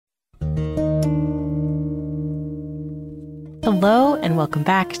Hello, and welcome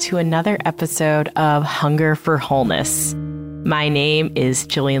back to another episode of Hunger for Wholeness. My name is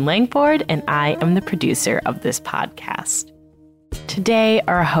Jillian Langford, and I am the producer of this podcast. Today,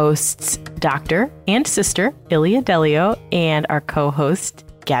 our hosts, Dr. and Sister Ilia Delio, and our co-host,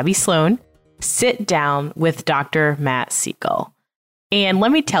 Gabby Sloan, sit down with Dr. Matt Segall. And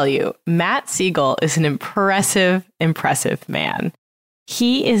let me tell you, Matt Segall is an impressive man.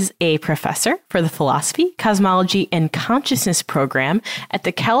 He is a professor for the Philosophy, Cosmology, and Consciousness program at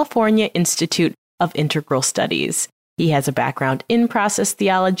the California Institute of Integral Studies. He has a background in process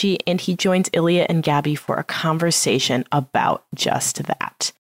theology, and he joins Ilia and Gabby for a conversation about just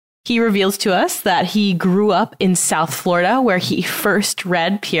that. He reveals to us that he grew up in South Florida, where he first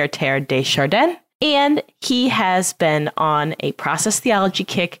read Pierre Teilhard de Chardin, and he has been on a process theology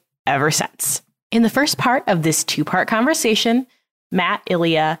kick ever since. In the first part of this two-part conversation, Matt,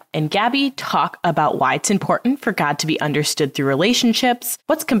 Ilia, and Gabby talk about why it's important for God to be understood through relationships,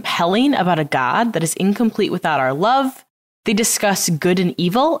 what's compelling about a God that is incomplete without our love. They discuss good and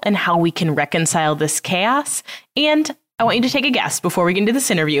evil and how we can reconcile this chaos. And I want you to take a guess before we get into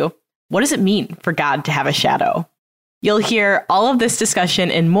this interview. What does it mean for God to have a shadow? You'll hear all of this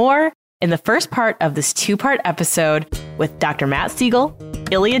discussion and more in the first part of this two-part episode with Dr. Matt Segall,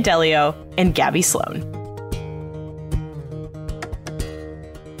 Ilia Delio, and Gabby Sloan.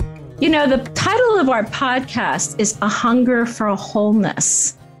 You know, the title of our podcast is A Hunger for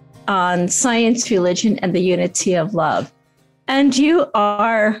Wholeness on Science, Religion, and the Unity of Love. And you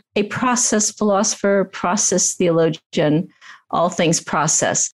are a process philosopher, process theologian, all things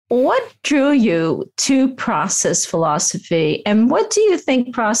process. What drew you to process philosophy, and what do you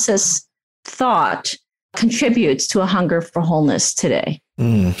think process thought contributes to a hunger for wholeness today?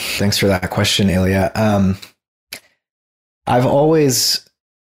 Thanks for that question, Ilia. I've always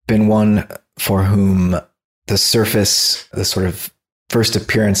been one for whom the surface, the sort of first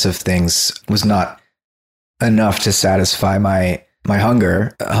appearance of things was not enough to satisfy my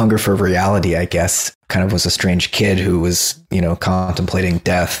hunger. A hunger for reality, I guess. Kind of was a strange kid who was, contemplating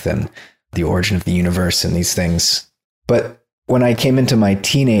death and the origin of the universe and these things. But when I came into my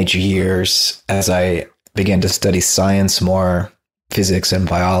teenage years, as I began to study science more, physics and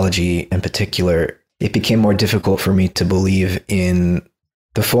biology in particular, it became more difficult for me to believe in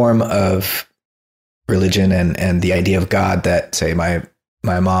the form of religion and the idea of God that, say, my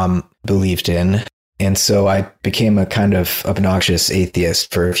mom believed in. And so I became a kind of obnoxious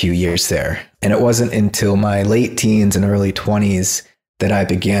atheist for a few years there. And it wasn't until my late teens and early 20s that I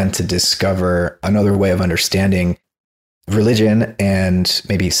began to discover another way of understanding religion and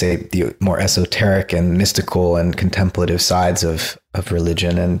maybe, say, the more esoteric and mystical and contemplative sides of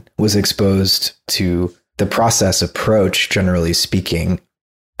religion, and was exposed to the process approach, generally speaking.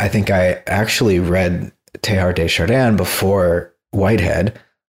 I think I actually read Teilhard de Chardin before Whitehead.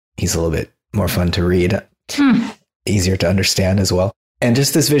 He's a little bit more fun to read, easier to understand as well. And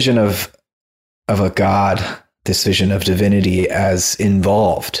just this vision of a God, this vision of divinity as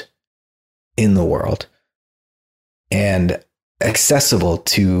involved in the world and accessible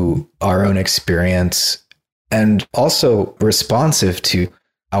to our own experience, and also responsive to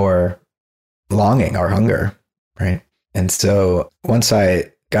our longing, our hunger, right? And so once I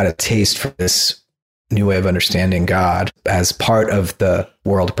got a taste for this new way of understanding God as part of the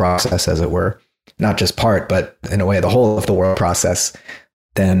world process, as it were, not just part, but in a way, the whole of the world process,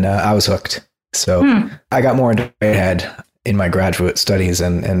 then I was hooked. So I got more into Whitehead in my graduate studies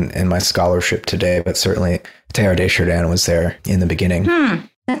and my scholarship today, but certainly Teilhard de Chardin was there in the beginning.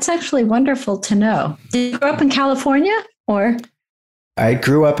 That's actually wonderful to know. Did you grow up in California or? I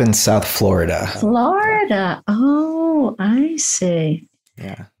grew up in South Florida. Florida. Oh, I see.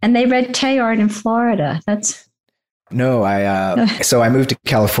 Yeah. And they read Teilhard in Florida. No, so I moved to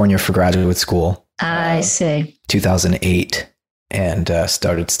California for graduate school. I see. 2008, and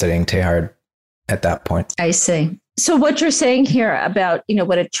started studying Teilhard at that point. I see. So what you're saying here about,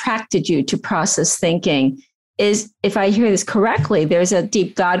 what attracted you to process thinking is, if I hear this correctly, there's a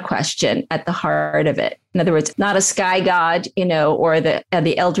deep God question at the heart of it. In other words, not a sky God, or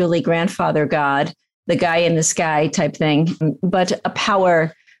the elderly grandfather God, the guy in the sky type thing, but a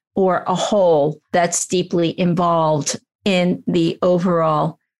power or a whole that's deeply involved in the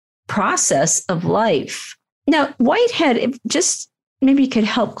overall process of life. Now, Whitehead, just maybe you could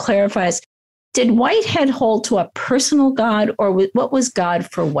help clarify us. Did Whitehead hold to a personal God, or what was God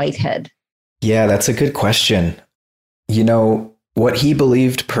for Whitehead? Yeah, that's a good question. What he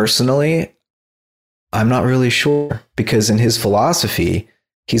believed personally, I'm not really sure, because in his philosophy,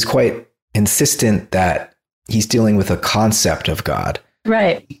 he's quite insistent that he's dealing with a concept of God.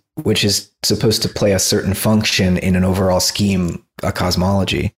 Right. which is supposed to play a certain function in an overall scheme, a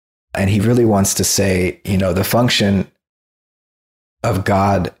cosmology. And he really wants to say, the function of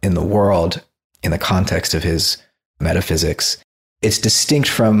God in the world, in the context of his metaphysics, it's distinct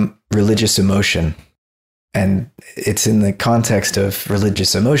from religious emotion. And it's in the context of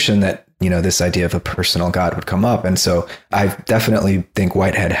religious emotion that, this idea of a personal God would come up. And so I definitely think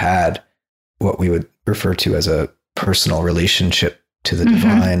Whitehead had what we would refer to as a personal relationship to the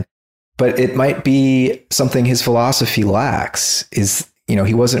divine. But it might be something his philosophy lacks, is,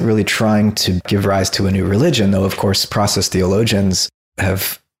 he wasn't really trying to give rise to a new religion, though, of course, process theologians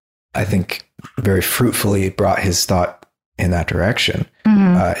have, I think, very fruitfully brought his thought in that direction,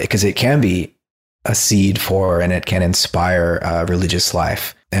 because it can be a seed for, and it can inspire religious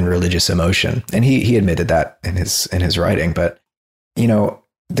life and religious emotion. And he admitted that in his writing. But,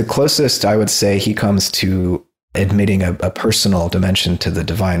 the closest I would say he comes to admitting a personal dimension to the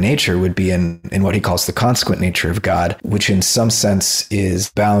divine nature would be in what he calls the consequent nature of God, which in some sense is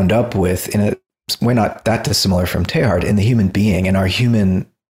bound up with, in a way not that dissimilar from Teilhard, in the human being and our human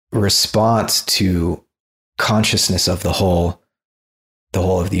response to consciousness of the whole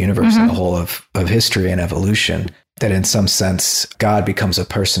of the universe and the whole of history and evolution, that in some sense God becomes a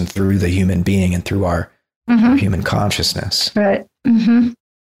person through the human being and through our human consciousness. Right.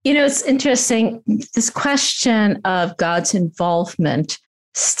 It's interesting. This question of God's involvement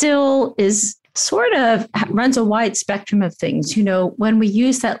still is sort of runs a wide spectrum of things. When we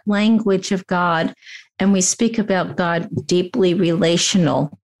use that language of God and we speak about God deeply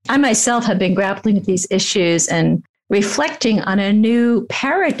relational, I myself have been grappling with these issues and reflecting on a new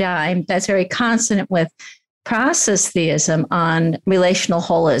paradigm that's very consonant with process theism on relational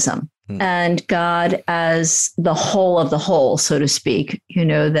holism. And God as the whole of the whole, so to speak,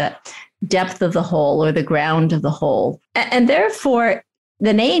 that depth of the whole or the ground of the whole. And therefore,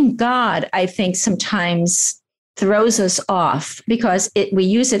 the name God, I think, sometimes throws us off because we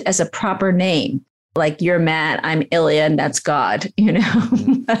use it as a proper name. Like, you're Matt, I'm Ilya, and that's God,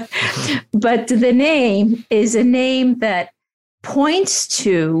 But the name is a name that points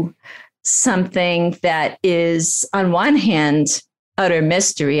to something that is, on one hand, utter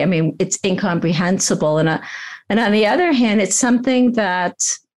mystery. I mean, it's incomprehensible. And on the other hand, it's something that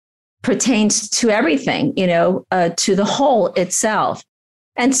pertains to everything, to the whole itself.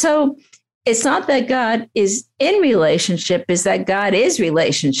 And so it's not that God is in relationship, it's that God is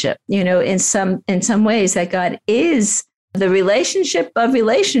relationship, in some ways, that God is the relationship of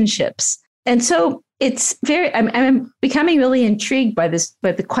relationships. And so it's I'm becoming really intrigued by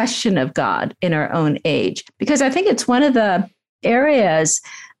the question of God in our own age, because I think it's one of the areas,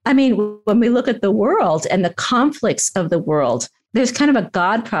 when we look at the world and the conflicts of the world, there's kind of a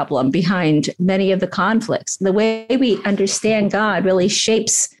God problem behind many of the conflicts. The way we understand God really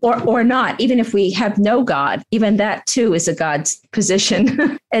shapes, or not, even if we have no God, even that too is a God's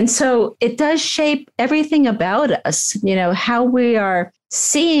position. And so it does shape everything about us, how we are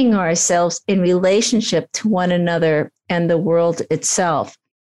seeing ourselves in relationship to one another and the world itself.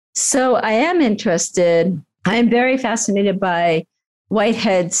 So I am very fascinated by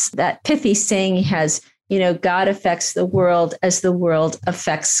Whitehead's, that pithy saying he has, God affects the world as the world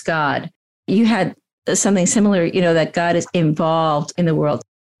affects God. You had something similar, that God is involved in the world.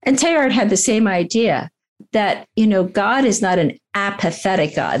 And Teilhard had the same idea that, God is not an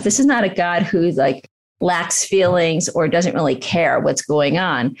apathetic God. This is not a God who lacks feelings or doesn't really care what's going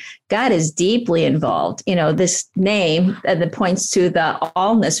on. God is deeply involved. This name that points to the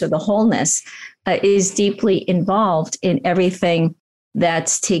allness or the wholeness is deeply involved in everything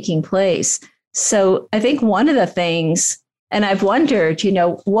that's taking place. So I think one of the things, and I've wondered,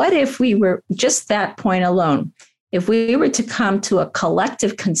 what if we were just that point alone, if we were to come to a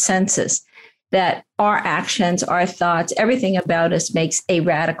collective consensus that our actions, our thoughts, everything about us makes a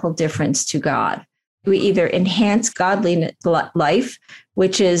radical difference to God. We either enhance godly life,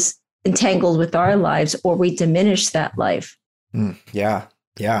 which is entangled with our lives, or we diminish that life. Yeah.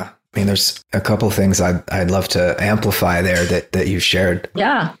 There's a couple things I'd love to amplify there that you shared.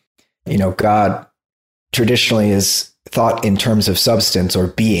 Yeah. God traditionally is thought in terms of substance or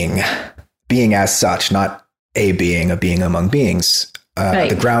being as such, not a being among beings, right.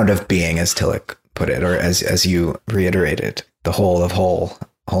 The ground of being, as Tillich put it, or as you reiterated, the whole of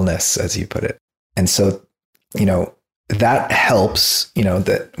wholeness, as you put it. And so, that helps,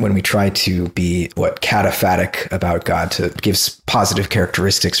 that when we try to be cataphatic about God, to give positive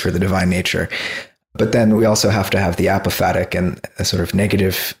characteristics for the divine nature. But then we also have to have the apophatic and a sort of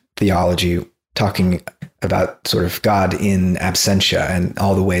negative theology, talking about sort of God in absentia and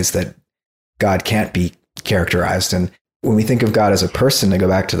all the ways that God can't be characterized. And when we think of God as a person, to go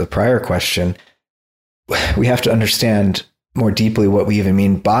back to the prior question, we have to understand more deeply what we even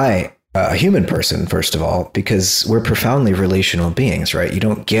mean by a human person, first of all, because we're profoundly relational beings, right? You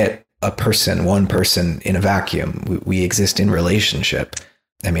don't get a person, one person in a vacuum. We exist in relationship.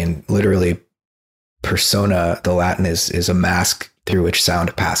 I mean, literally, persona, the Latin is a mask through which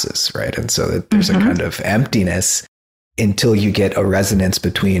sound passes, right? And so there's a kind of emptiness until you get a resonance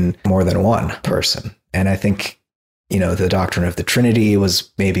between more than one person. And I think, the doctrine of the Trinity was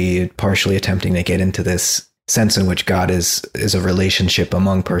maybe partially attempting to get into this sense in which God is a relationship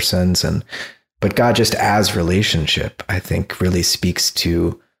among persons. But God just as relationship, I think, really speaks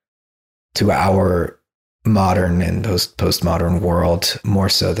to our modern and postmodern world more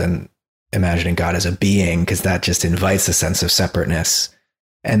so than imagining God as a being, because that just invites a sense of separateness.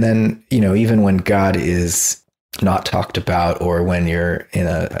 And then, even when God is not talked about, or when you're in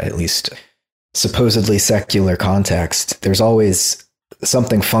a, at least supposedly secular context, there's always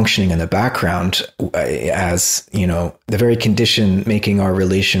something functioning in the background as, the very condition making our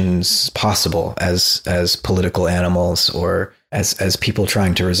relations possible as political animals, or as people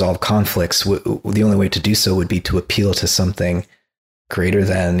trying to resolve conflicts. The only way to do so would be to appeal to something greater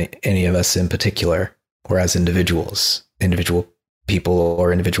than any of us in particular, or as individual people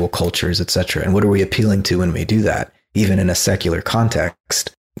or individual cultures, etc. And what are we appealing to when we do that? Even in a secular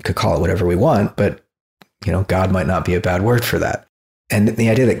context, we could call it whatever we want, but God might not be a bad word for that. And the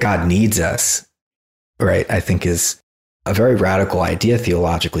idea that God needs us, right, I think is a very radical idea,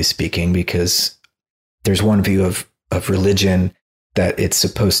 theologically speaking, because there's one view of religion that it's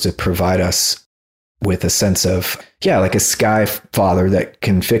supposed to provide us with a sense of, like a sky father that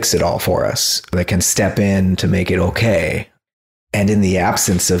can fix it all for us, that can step in to make it okay. And in the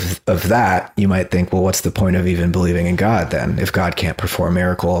absence of that, you might think, well, what's the point of even believing in God then, if God can't perform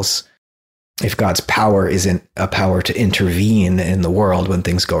miracles? If God's power isn't a power to intervene in the world when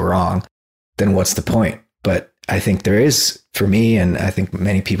things go wrong, then what's the point? But I think there is, for me, and I think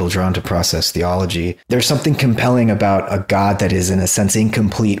many people drawn to process theology, there's something compelling about a God that is in a sense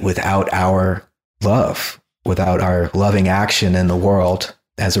incomplete without our love, without our loving action in the world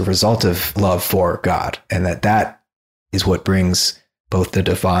as a result of love for God. And that is what brings both the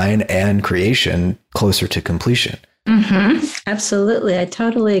divine and creation closer to completion. Absolutely. I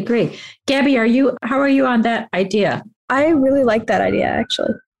totally agree. Gabby, how are you on that idea? I really like that idea,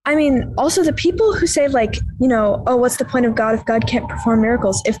 actually. I mean, also the people who say what's the point of God if God can't perform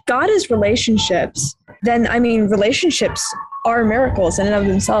miracles? If God is relationships, then relationships are miracles in and of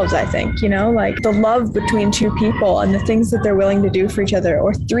themselves, I think, the love between two people and the things that they're willing to do for each other,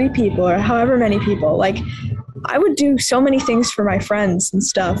 or three people, or however many people. I would do so many things for my friends and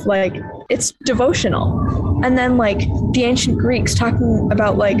stuff. It's devotional. And then the ancient Greeks talking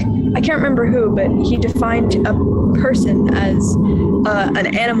about I can't remember who, but he defined a person as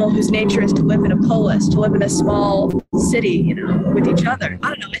an animal whose nature is to live in a polis, to live in a small city, with each other.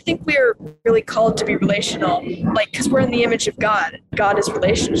 I don't know. I think we're really called to be relational, because we're in the image of God. God is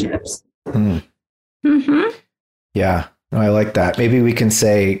relationships. Yeah, I like that. Maybe we can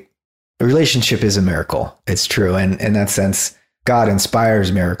say a relationship is a miracle. It's true. And in that sense, God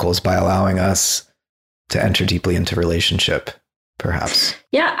inspires miracles by allowing us to enter deeply into relationship, perhaps.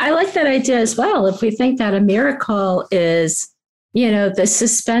 Yeah, I like that idea as well. If we think that a miracle is, the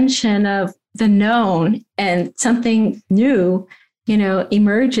suspension of the known and something new,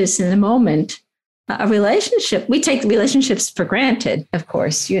 emerges in the moment. A relationship, we take relationships for granted, of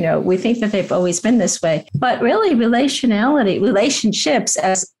course. We think that they've always been this way. But really, relationships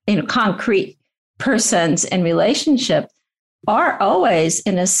as concrete persons in relationship are always,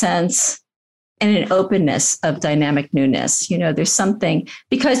 in a sense, in an openness of dynamic newness. There's something,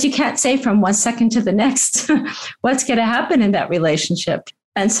 because you can't say from one second to the next what's going to happen in that relationship.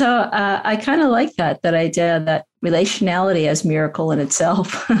 And so I kind of like that idea that relationality as miracle in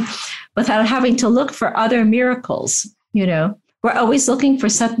itself, without having to look for other miracles. We're always looking for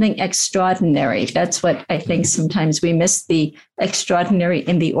something extraordinary. That's what I think sometimes we miss, the extraordinary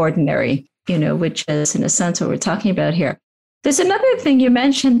in the ordinary, which is in a sense what we're talking about here. There's another thing you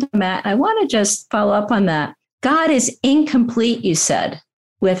mentioned, Matt. I want to just follow up on that. God is incomplete, you said,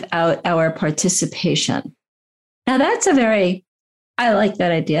 without our participation. Now that's I like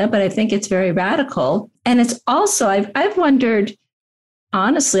that idea, but I think it's very radical. And it's also, I've wondered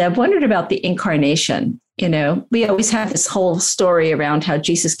about the incarnation. We always have this whole story around how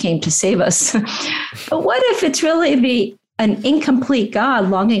Jesus came to save us. But what if it's really an incomplete God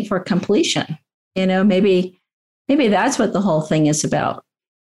longing for completion? Maybe that's what the whole thing is about.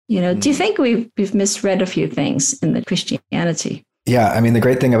 Do you think we've misread a few things in the Christianity? Yeah, the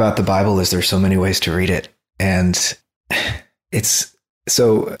great thing about the Bible is there's so many ways to read it. And it's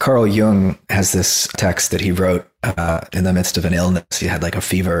so Carl Jung has this text that he wrote in the midst of an illness. He had like a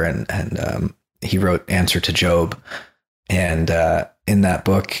fever, and he wrote Answer to Job. And in that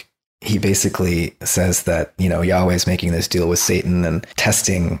book, he basically says that, Yahweh's making this deal with Satan and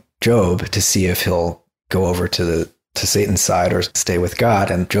testing Job to see if he'll go over to Satan's side or stay with God.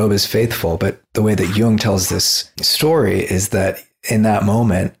 And Job is faithful. But the way that Jung tells this story is that in that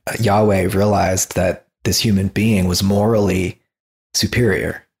moment, Yahweh realized that this human being was morally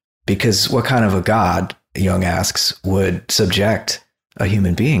superior. Because what kind of a God, Jung asks, would subject a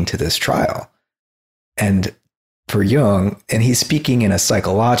human being to this trial? And for Jung, and he's speaking in a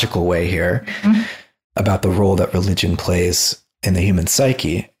psychological way here about the role that religion plays in the human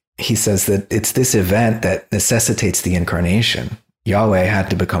psyche, he says that it's this event that necessitates the incarnation. Yahweh had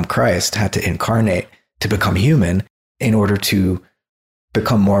to become Christ, had to incarnate to become human in order to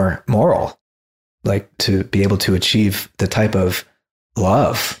become more moral, like to be able to achieve the type of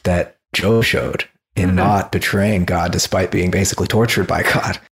love that Job showed in not betraying God despite being basically tortured by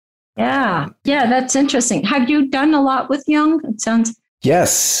God. Yeah, that's interesting. Have you done a lot with Jung? It sounds...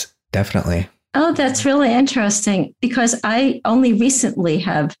 Yes, definitely. Oh, that's really interesting, because I only recently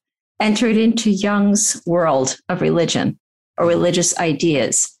have entered into Jung's world of religion or religious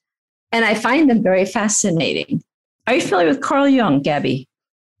ideas, and I find them very fascinating. Are you familiar with Carl Jung, Gabby,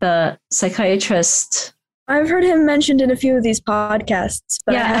 the psychiatrist? I've heard him mentioned in a few of these podcasts,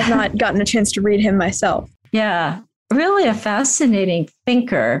 but I have not gotten a chance to read him myself. Yeah, really a fascinating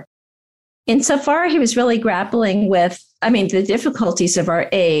thinker. Insofar, he was really grappling with, the difficulties of our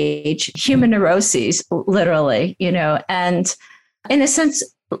age, human neuroses, literally, and in a sense,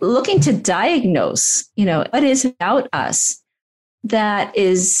 looking to diagnose, what is about us that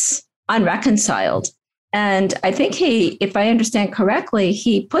is unreconciled. And I think he, if I understand correctly,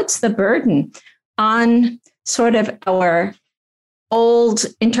 he puts the burden on sort of our old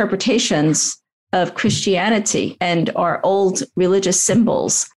interpretations of Christianity and our old religious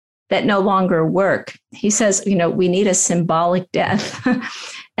symbols that no longer work. He says, we need a symbolic death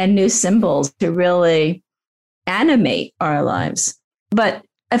and new symbols to really animate our lives. But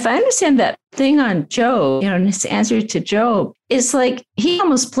if I understand that thing on Job, his answer to Job is like, he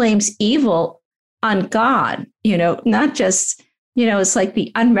almost blames evil on God, not just, it's like the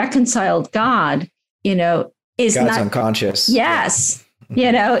unreconciled God, is God's not unconscious. Yes.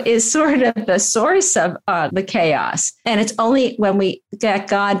 Is sort of the source of the chaos. And it's only when that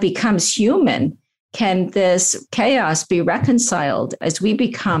God becomes human can this chaos be reconciled as we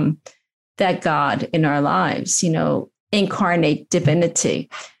become that God in our lives, incarnate divinity.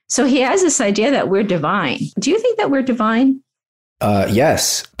 So he has this idea that we're divine. Do you think that we're divine?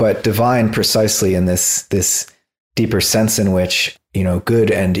 Yes, but divine precisely in this deeper sense in which,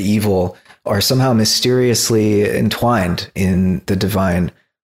 good and evil are somehow mysteriously entwined in the divine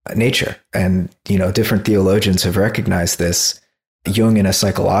nature. And, different theologians have recognized this, Jung in a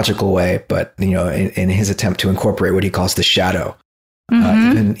psychological way, but, in his attempt to incorporate what he calls the shadow.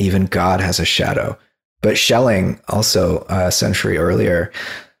 Even God has a shadow. But Schelling, also a century earlier,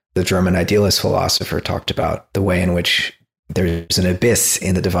 the German idealist philosopher, talked about the way in which there's an abyss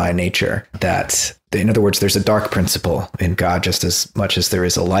in the divine nature, that, in other words, there's a dark principle in God just as much as there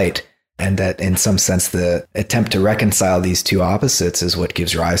is a light. And that in some sense, the attempt to reconcile these two opposites is what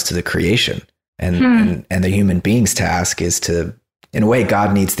gives rise to the creation. And the human being's task is to, in a way,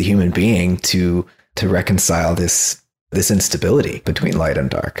 God needs the human being to reconcile this instability between light and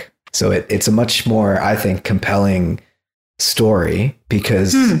dark. So it's a much more, I think, compelling story,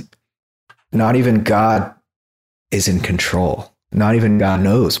 because not even God is in control. Not even God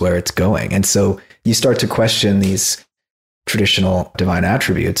knows where it's going. And so you start to question these traditional divine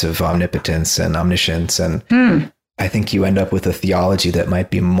attributes of omnipotence and omniscience. And I think you end up with a theology that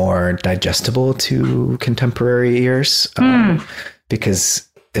might be more digestible to contemporary ears, because,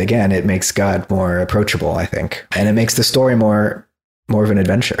 again, it makes God more approachable, I think. And it makes the story more of an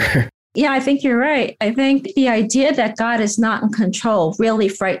adventure. Yeah, I think you're right. I think the idea that God is not in control really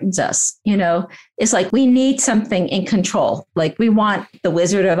frightens us. It's like we need something in control. Like we want the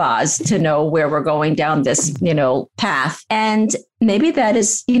Wizard of Oz to know where we're going down this, path. And maybe that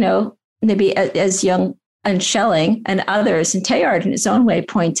is, maybe as Jung and Schelling and others, and Teilhard in his own way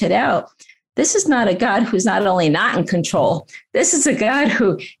pointed out, this is not a God who's not only not in control. This is a God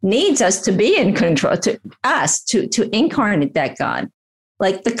who needs us to be in control, to incarnate that God.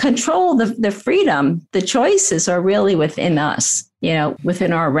 Like the control, the freedom, the choices are really within us,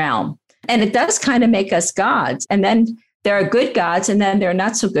 within our realm. And it does kind of make us gods. And then there are good gods, and then they're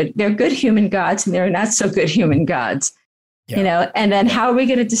not so good. They're good human gods, and they're not so good human gods. And then how are we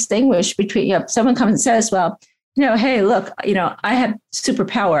going to distinguish between, someone comes and says, well, Hey, look, I have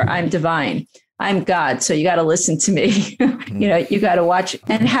superpower. I'm divine. I'm God. So you got to listen to me. You got to watch.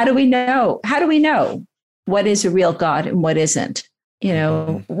 And how do we know? How do we know what is a real God and what isn't?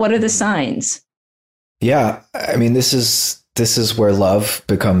 What are the signs? Yeah. I mean, this is where love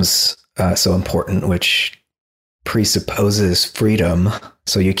becomes so important, which presupposes freedom.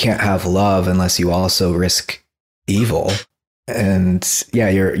 So you can't have love unless you also risk evil. And yeah,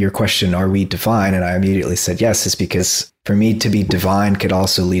 your question, are we divine? And I immediately said yes, is because for me to be divine could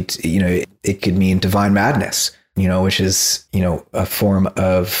also lead to, it could mean divine madness, which is, a form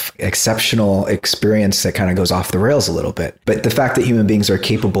of exceptional experience that kind of goes off the rails a little bit. But the fact that human beings are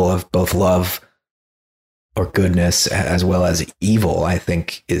capable of both love or goodness as well as evil, I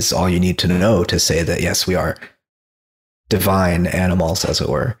think is all you need to know to say that, yes, we are divine animals, as it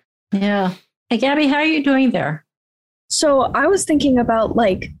were. Yeah. Hey, Gabby, how are you doing there? So I was thinking about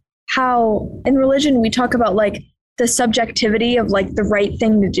how in religion we talk about the subjectivity of the right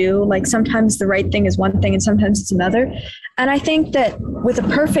thing to do. Sometimes the right thing is one thing and sometimes it's another. And I think that with a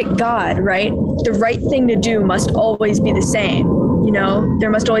perfect God, right, the right thing to do must always be the same. There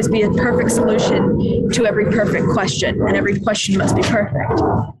must always be a perfect solution to every perfect question, and every question must be perfect,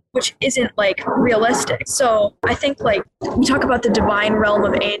 which isn't realistic. So I think we talk about the divine realm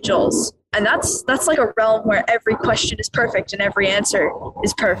of angels, and that's a realm where every question is perfect and every answer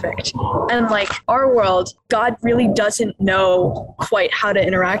is perfect. And our world, God really doesn't know quite how to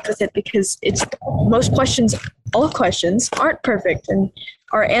interact with it, because all questions aren't perfect, and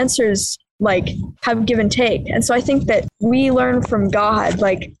our answers have give and take. And so I think that we learn from God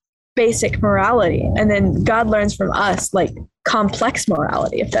basic morality, and then God learns from us complex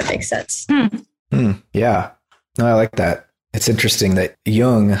morality, if that makes sense. Yeah. No, I like that. It's interesting that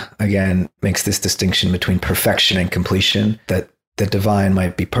Jung, again, makes this distinction between perfection and completion, that the divine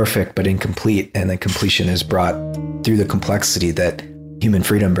might be perfect but incomplete, and the completion is brought through the complexity that human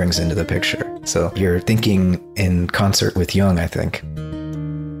freedom brings into the picture. So you're thinking in concert with Jung, I think.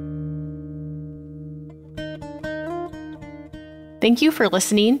 Thank you for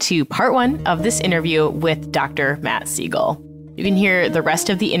listening to part 1 of this interview with Dr. Matt Segall. You can hear the rest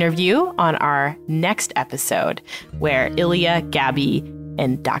of the interview on our next episode, where Ilya, Gabby,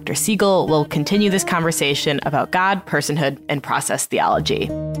 and Dr. Segall will continue this conversation about God, personhood, and process theology.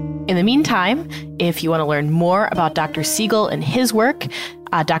 In the meantime, if you want to learn more about Dr. Segall and his work,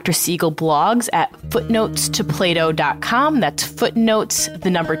 Dr. Segall blogs at footnotestoplato.com. That's footnotes,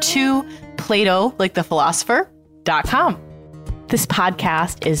 2, Plato, like the philosopher.com. This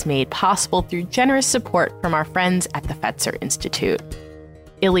podcast is made possible through generous support from our friends at the Fetzer Institute.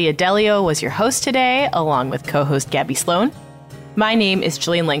 Ilya Delio was your host today, along with co-host Gabby Sloan. My name is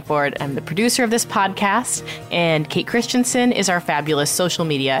Jillian Langford. I'm the producer of this podcast, and Kate Christensen is our fabulous social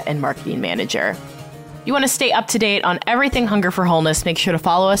media and marketing manager. If you want to stay up to date on everything Hunger for Wholeness, make sure to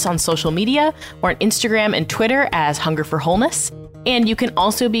follow us on social media or on Instagram and Twitter as Hunger for Wholeness. And you can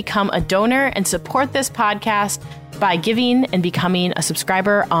also become a donor and support this podcast by giving and becoming a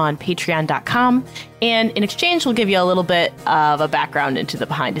subscriber on patreon.com. And in exchange, we'll give you a little bit of a background into the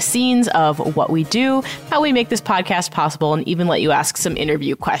behind the scenes of what we do, how we make this podcast possible, and even let you ask some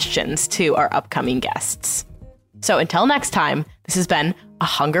interview questions to our upcoming guests. So until next time, this has been A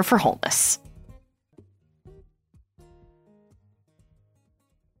Hunger for Wholeness.